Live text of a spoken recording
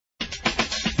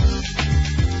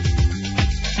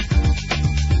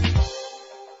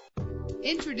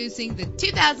Introducing the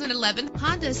 2011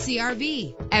 Honda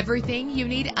CR-V. Everything you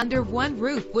need under one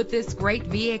roof with this great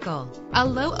vehicle. A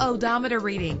low odometer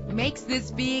reading makes this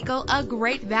vehicle a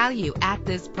great value at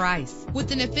this price.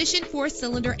 With an efficient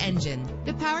 4-cylinder engine,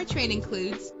 the powertrain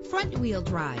includes front-wheel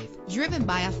drive, driven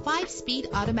by a 5-speed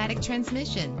automatic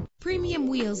transmission. Premium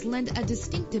wheels lend a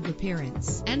distinctive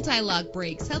appearance. Anti-lock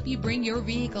brakes help you bring your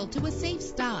vehicle to a safe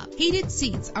stop. Heated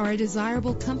seats are a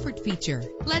desirable comfort feature.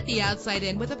 Let the outside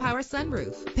in with a power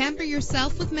sunroof. Pamper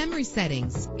yourself with memory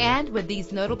settings. And with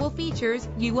these notable features,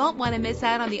 you won't want to miss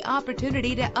out on the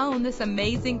opportunity to own this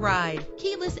amazing ride.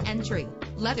 Keyless entry,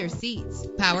 leather seats,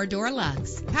 power door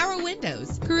locks, power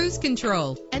windows, cruise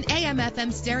control, an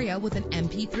AM/FM stereo with an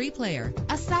MP3 player,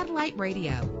 a satellite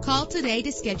radio. Call today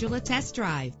to schedule a test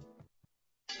drive.